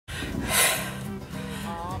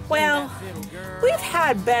Well, we've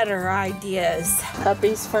had better ideas.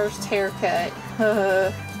 Puppy's first haircut.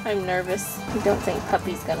 I'm nervous. I don't think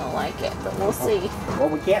Puppy's gonna like it, but we'll see. Well,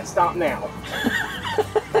 we can't stop now.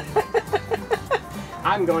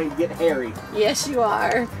 I'm going to get Harry. Yes, you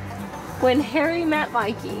are. When Harry met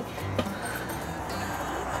Mikey.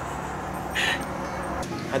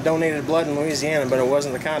 I donated blood in Louisiana, but it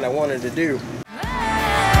wasn't the kind I wanted to do.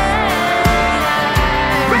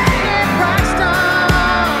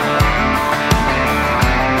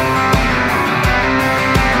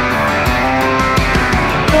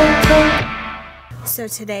 So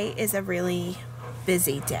today is a really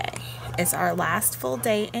busy day. It's our last full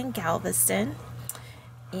day in Galveston,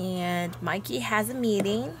 and Mikey has a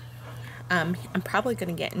meeting. I'm probably going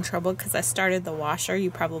to get in trouble because I started the washer. You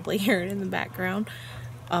probably hear it in the background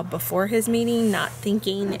before his meeting, not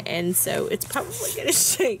thinking, and so it's probably going to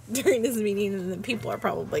shake during his meeting, and then people are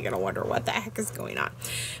probably going to wonder what the heck is going on.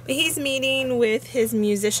 But he's meeting with his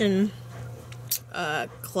musician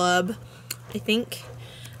club, I think.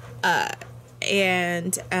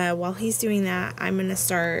 And while he's doing that, I'm going to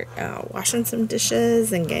start washing some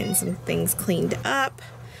dishes and getting some things cleaned up.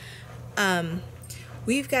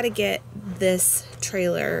 We've got to get this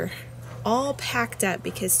trailer all packed up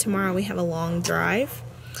because tomorrow we have a long drive,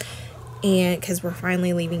 and because we're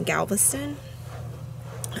finally leaving Galveston.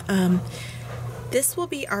 This will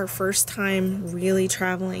be our first time really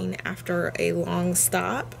traveling after a long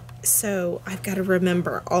stop, so I've got to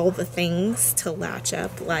remember all the things to latch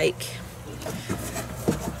up, like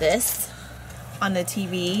this on the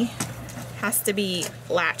TV has to be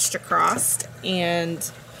latched across,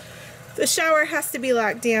 and the shower has to be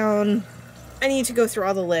locked down. I need to go through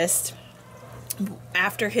all the list.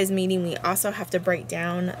 After his meeting, we also have to break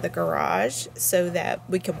down the garage so that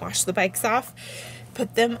we can wash the bikes off,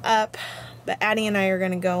 put them up. But Addie and I are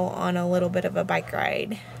going to go on a little bit of a bike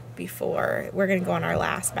ride before. We're going to go on our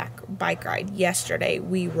last bike ride. Yesterday,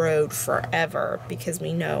 we rode forever because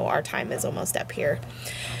we know our time is almost up here.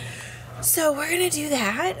 So we're going to do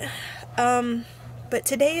that. But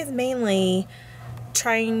today is mainly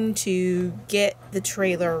trying to get the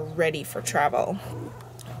trailer ready for travel,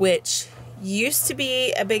 which used to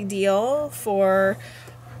be a big deal for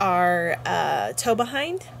our tow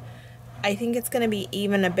behind. I think it's going to be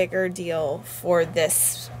even a bigger deal for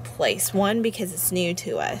this place. One, because it's new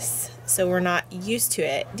to us, so we're not used to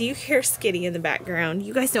it. Do you hear Skitty in the background?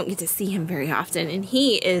 You guys don't get to see him very often, and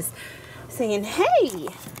he is saying, "Hey,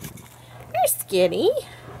 there's Skitty."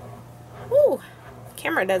 Ooh,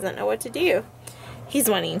 camera doesn't know what to do. He's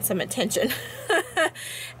wanting some attention.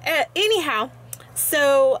 Anyhow,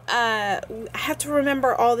 so I have to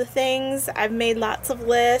remember all the things. I've made lots of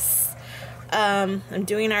lists. I'm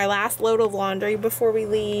doing our last load of laundry before we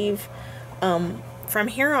leave. From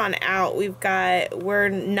here on out, we're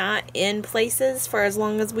not in places for as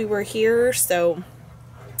long as we were here, so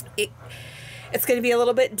it's going to be a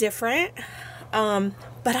little bit different. But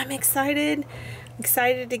I'm excited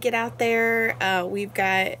to get out there. We've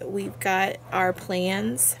got our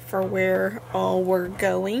plans for where all we're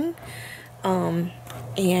going. So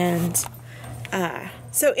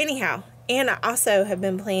anyhow, and I also have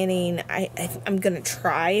been planning, I'm going to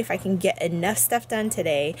try, if I can get enough stuff done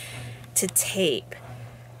today, to tape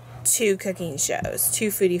 2 cooking shows, 2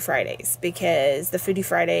 Foodie Fridays, because the Foodie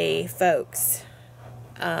Friday folks,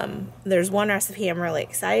 there's one recipe I'm really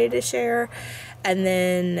excited to share, and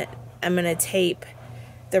then I'm going to tape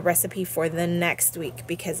the recipe for the next week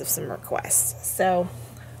because of some requests. So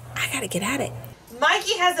I got to get at it.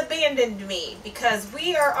 Mikey has abandoned me because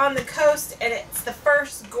we are on the coast and it's the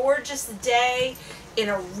first gorgeous day in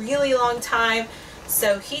a really long time.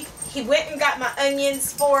 So he went and got my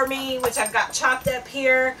onions for me, which I've got chopped up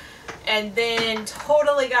here, and then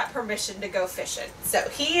totally got permission to go fishing. So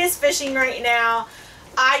he is fishing right now.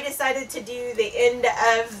 I decided to do the end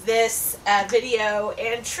of this video,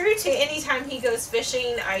 and true to any time he goes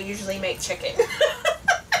fishing, I usually make chicken.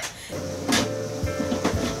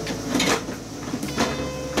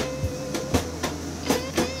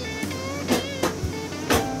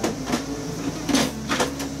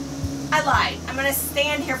 I lied. I'm going to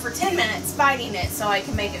stand here for 10 minutes fighting it so I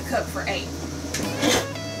can make it cook for 8.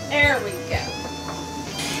 There we go.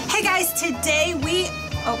 Hey guys, today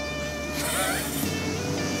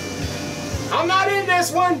I'm not in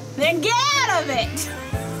this one. Then get out of it.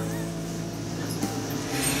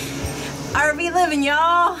 RV living,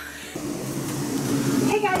 y'all.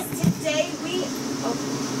 Hey guys, today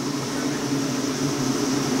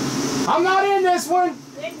I'm not in this one.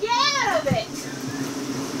 Then get out of it.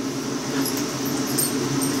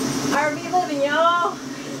 RV living, y'all.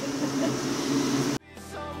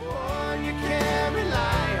 Someone you can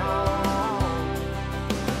rely on.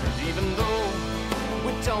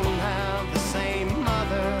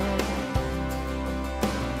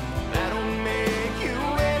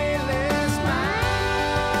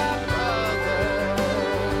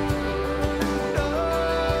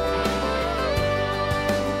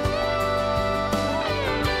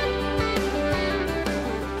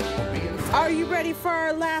 for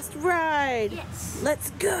our last ride? Yes.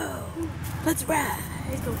 Let's go. Let's ride.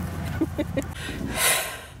 Let's go.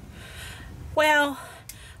 Well,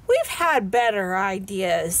 we've had better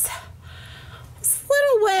ideas. It's a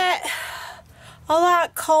little wet, a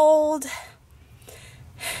lot cold.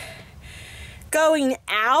 Going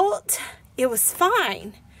out, it was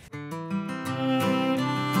fine.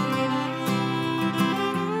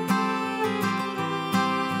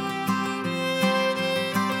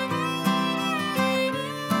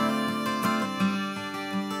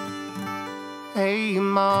 Hey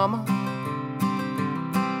mama,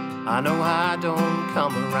 I know I don't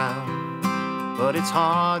come around, but it's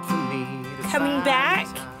hard for me to Coming find back,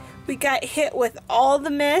 time. we got hit with all the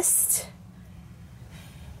mist.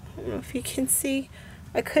 I don't know if you can see.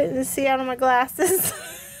 I couldn't see out of my glasses.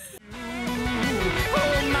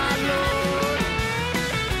 Oh my Lord.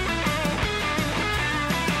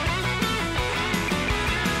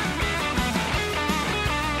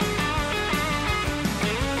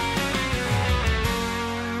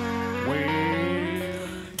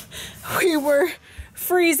 We were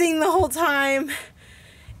freezing the whole time.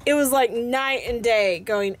 It was like night and day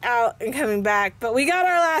going out and coming back, but we got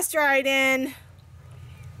our last ride in.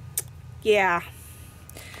 Yeah.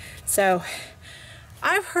 So,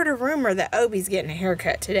 I've heard a rumor that Obi's getting a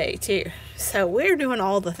haircut today too. So, we're doing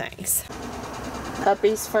all the things.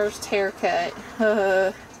 Puppy's first haircut.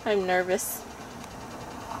 I'm nervous.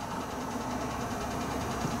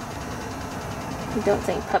 I don't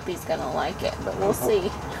think Puppy's gonna like it, but we'll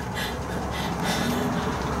see.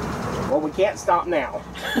 Well, we can't stop now.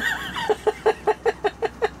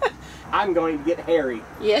 I'm going to get Harry.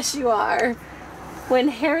 Yes, you are. When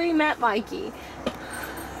Harry met Mikey.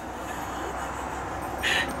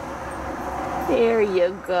 There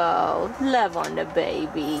you go. Love on the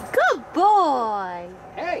baby. Good boy.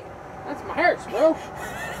 Hey, that's my hair, Squirrel.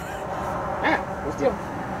 Ah, let's do it.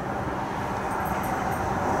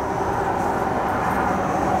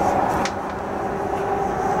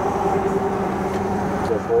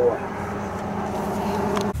 Good boy.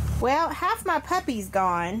 Well, half my puppy's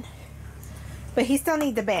gone, but he still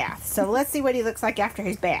needs a bath. So let's see what he looks like after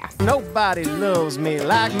his bath. Nobody loves me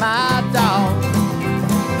like my dog.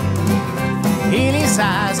 In his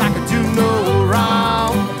eyes, I could do no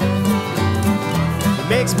wrong. It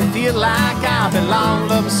makes me feel like I belong.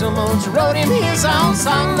 Love him so much, wrote him his own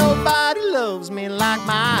song. Nobody loves me like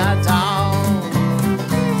my dog.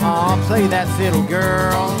 Oh, play that fiddle,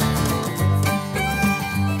 girl.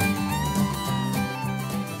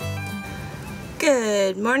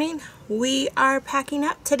 Good morning. We are packing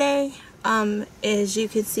up today. As you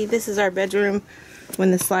can see, this is our bedroom when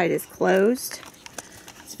the slide is closed.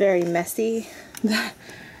 It's very messy.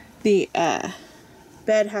 The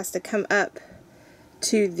bed has to come up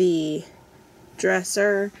to the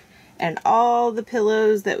dresser, and all the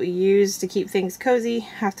pillows that we use to keep things cozy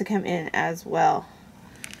have to come in as well.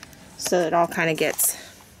 So it all kind of gets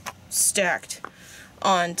stacked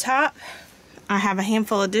on top. I have a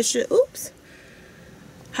handful of dishes. Oops.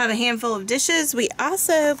 Have a handful of dishes. We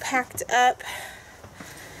also packed up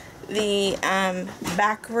the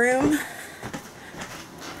back room,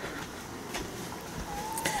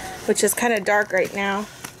 which is kind of dark right now,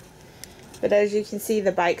 but as you can see,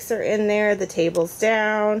 the bikes are in there, the table's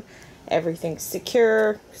down, everything's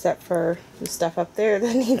secure except for the stuff up there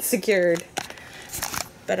that needs secured.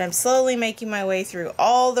 But I'm slowly making my way through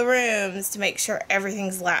all the rooms to make sure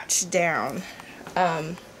everything's latched down.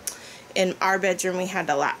 In our bedroom, we had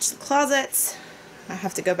to latch the closets. I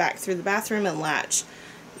have to go back through the bathroom and latch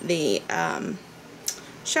the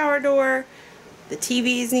shower door. The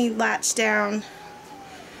TVs need latched down,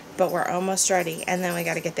 but we're almost ready. And then we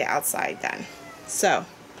got to get the outside done. So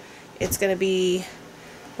it's going to be,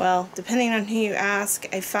 well, depending on who you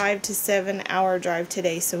ask, a 5 to 7 hour drive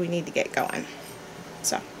today. So we need to get going.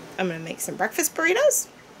 So I'm going to make some breakfast burritos,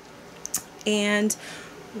 and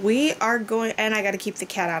we are going, and I got to keep the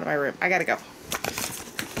cat out of my room. I got to go.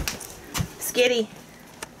 Skitty.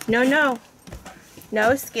 No, no.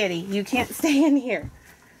 No, Skitty. You can't stay in here.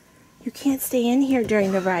 You can't stay in here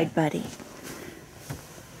during the ride, buddy.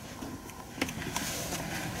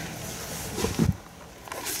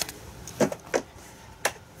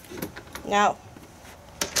 No.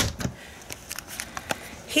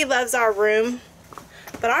 He loves our room,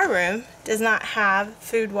 but our room does not have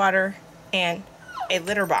food, water, and a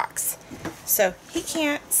litter box, so he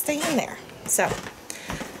can't stay in there. So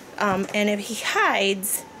and if he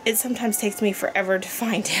hides, it sometimes takes me forever to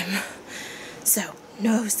find him. So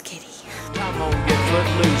no, Skitty. Come on, get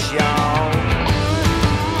footloose, y'all.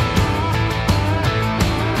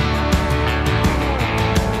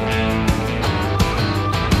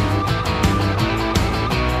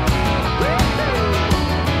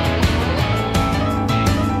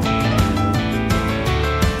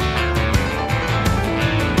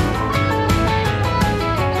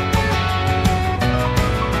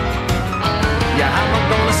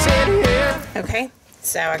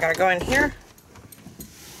 So I gotta go in here.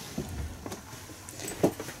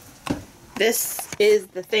 This is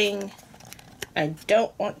the thing I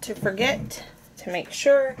don't want to forget to make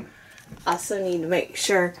sure. Also need to make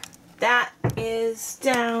sure that is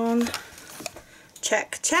down.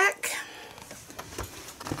 Check, check.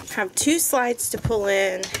 Have 2 slides to pull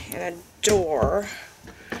in and a door.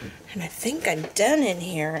 And I think I'm done in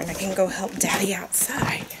here and I can go help Daddy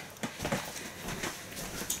outside.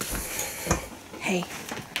 Hey,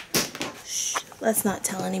 shh, let's not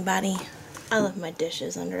tell anybody. I left my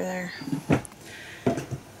dishes under there.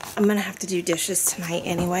 I'm gonna have to do dishes tonight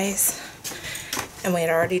anyways. And we had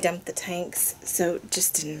already dumped the tanks, so it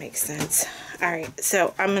just didn't make sense. Alright,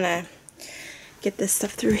 so I'm gonna get this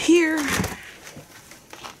stuff through here.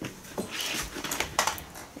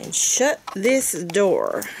 And shut this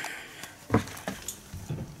door.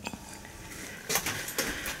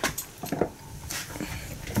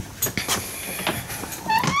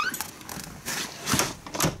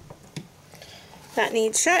 That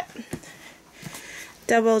needs shut.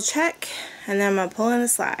 Double check, and then I'm gonna pull in the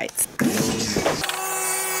slides.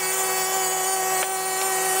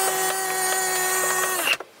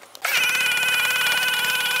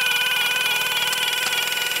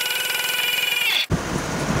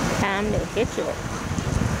 Time to hitch it.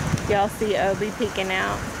 Y'all see Obi peeking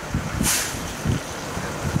out?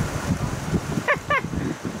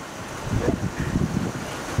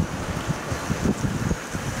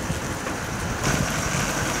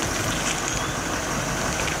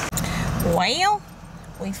 Well,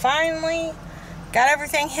 we finally got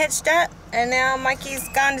everything hitched up, and now Mikey's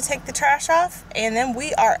gone to take the trash off, and then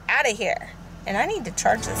we are out of here. And I need to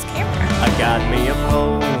charge this camera. I got me a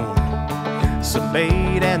pole, some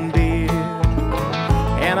bait and beer,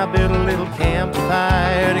 and I built a little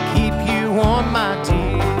campfire to keep you warm, my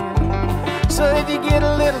dear. So if you get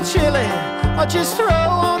a little chilly, or just throw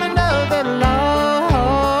on another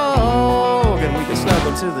log, and we can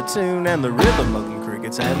snuggle to the tune and the rhythm of them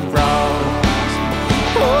crickets and frogs.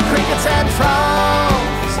 Oh, crickets and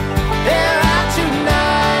frogs, they're out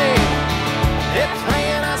tonight. They're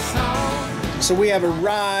playing a song. So we have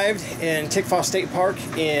arrived in Tickfaw State Park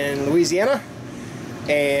in Louisiana,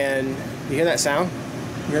 and you hear that sound?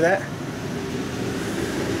 You hear that?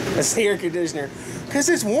 That's the air conditioner, because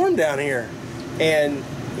it's warm down here. And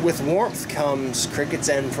with warmth comes crickets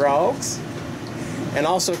and frogs, and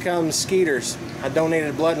also comes skeeters. I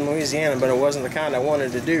donated blood in Louisiana, but it wasn't the kind I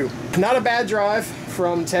wanted to do. Not a bad drive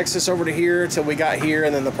from Texas over to here till we got here,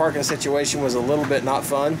 and then the parking situation was a little bit not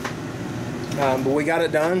fun. But we got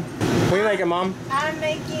it done. What are you making, Mom? I'm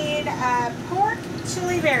making pork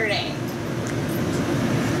chili verde.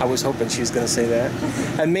 I was hoping she was going to say that.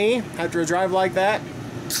 And me, after a drive like that,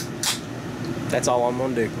 that's all I'm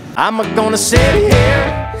going to do. I'm gonna sit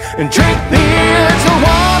here and drink beer till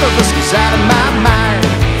one of us gets out of my mind.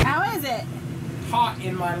 How is it? Hot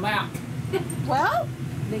in my lap. Well,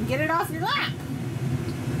 then get it off your lap.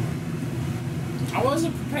 I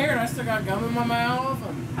wasn't prepared. I still got gum in my mouth.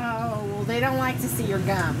 Oh, well, they don't like to see your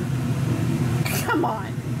gum. Come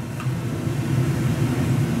on.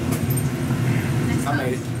 I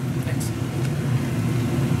made it. Thanks.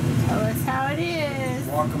 Tell us how it is.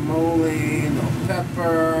 Guacamole, no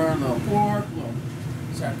pepper, no pork, no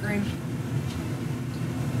sour cream.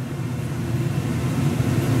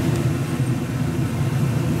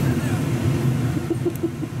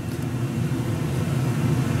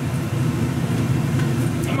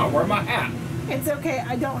 I'm gonna wear my hat. It's okay,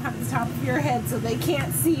 I don't have the top of your head so they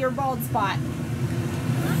can't see your bald spot.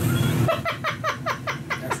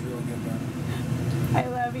 That's really good, though. I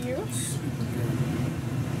love you.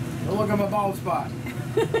 Don't look at my bald spot.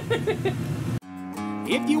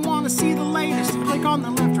 If you want to see the latest, click on the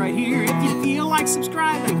left right here. If you feel like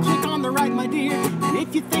subscribing, click on the right, my dear. And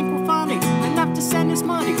if you think we're funny enough to send us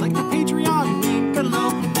money, click the Patreon link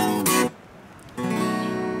below.